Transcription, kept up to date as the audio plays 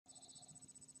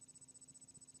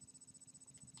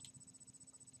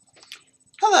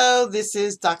Hello, this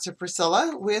is Dr.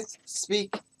 Priscilla with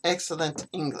Speak Excellent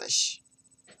English.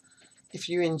 If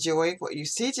you enjoy what you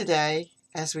see today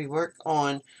as we work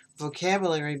on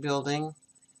vocabulary building,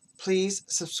 please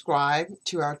subscribe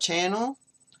to our channel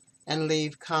and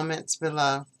leave comments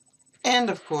below.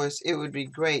 And of course, it would be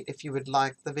great if you would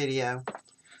like the video.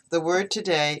 The word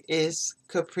today is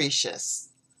capricious.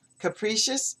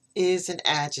 Capricious is an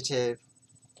adjective.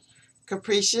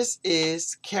 Capricious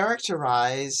is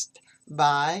characterized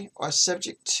by or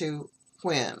subject to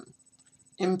whim,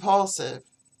 impulsive,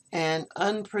 and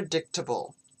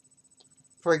unpredictable.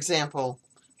 For example,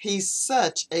 he's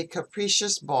such a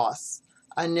capricious boss.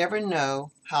 I never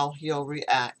know how he'll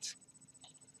react.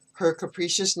 Her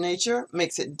capricious nature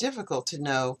makes it difficult to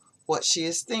know what she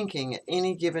is thinking at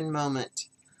any given moment.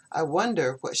 I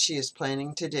wonder what she is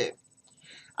planning to do.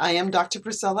 I am Dr.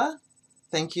 Priscilla.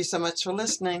 Thank you so much for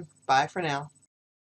listening. Bye for now.